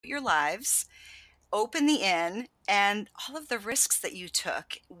your lives, open the inn, and all of the risks that you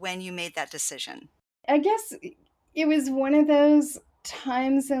took when you made that decision. I guess it was one of those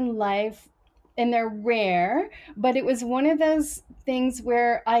times in life, and they're rare, but it was one of those things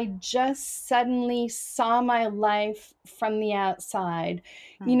where I just suddenly saw my life from the outside.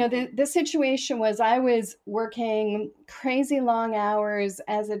 Hmm. The situation was I was working crazy long hours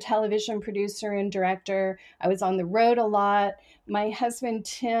as a television producer and director. I was on the road a lot. My husband,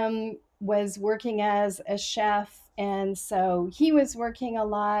 Tim, was working as a chef, and so he was working a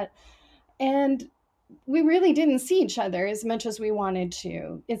lot. And we really didn't see each other as much as we wanted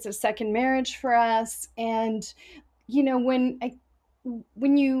to. It's a second marriage for us, and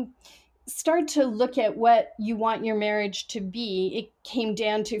when you start to look at what you want your marriage to be, it came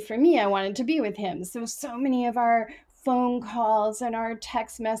down to, for me, I wanted to be with him. So many of our phone calls and our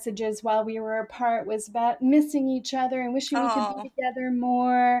text messages while we were apart was about missing each other and wishing we could be Oh, together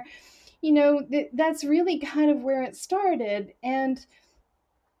more. That's really kind of where it started. And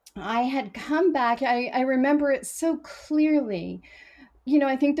I had come back. I remember it so clearly.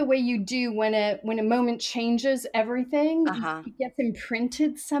 I think the way you do when a moment changes everything, uh-huh. it gets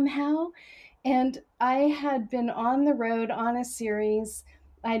imprinted somehow. And I had been on the road on a series.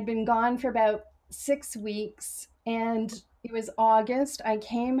 I'd been gone for about 6 weeks, and it was August. I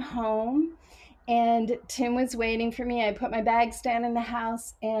came home, and Tim was waiting for me. I put my bags down in the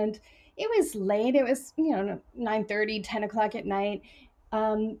house, and it was late. It was 9:30, 10 o'clock at night.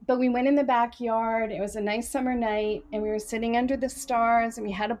 But we went in the backyard. It was a nice summer night, and we were sitting under the stars, and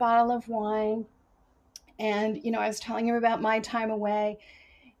we had a bottle of wine. And I was telling him about my time away,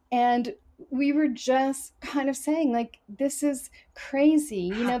 and we were just kind of saying, like, this is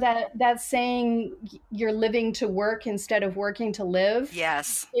crazy. That saying, you're living to work instead of working to live.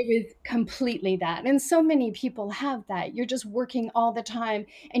 Yes. It was completely that. And so many people have that. You're just working all the time,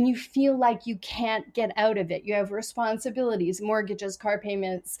 and you feel like you can't get out of it. You have responsibilities, mortgages, car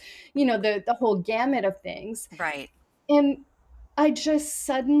payments, the whole gamut of things. Right. And I just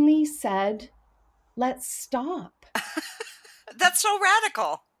suddenly said, let's stop. That's so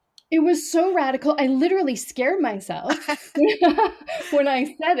radical. It was so radical. I literally scared myself when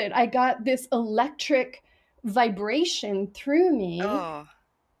I said it. I got this electric vibration through me. Oh,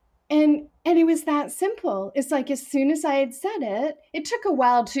 And it was that simple. It's like, as soon as I had said it, it took a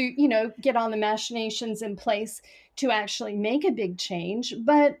while to, get all the machinations in place to actually make a big change.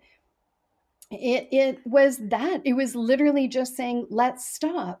 But it was that. It was literally just saying, let's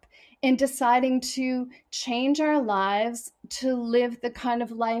stop, and deciding to change our lives to live the kind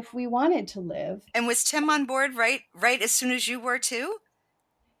of life we wanted to live. and was Tim on board right as soon as you were too?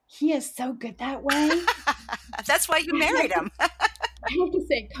 He is so good that way. That's why you married him. I have to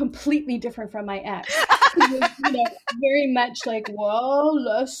say, completely different from my ex, who was, very much like, well,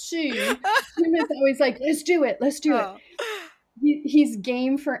 let's see. Tim is always like, let's do it, let's do it. Oh, He's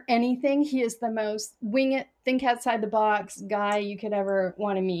game for anything. He is the most wing it, think outside the box guy you could ever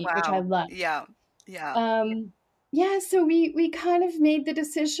want to meet, which I wow. love. Yeah. Yeah. Um, yeah, so we kind of made the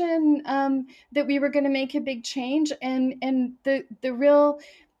decision that we were going to make a big change, and the real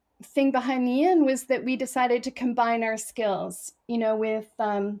thing behind the inn was that we decided to combine our skills, with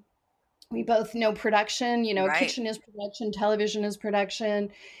we both know production, Right. kitchen is production, television is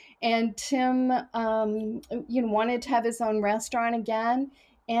production. And Tim, wanted to have his own restaurant again.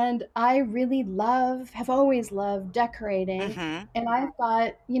 And I really have always loved decorating. Mm-hmm. And I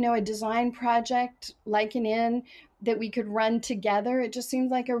thought, a design project like an inn that we could run together, it just seemed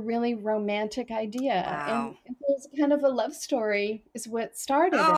like a really romantic idea. And Wow. it was kind of a love story, is what started Oh, it.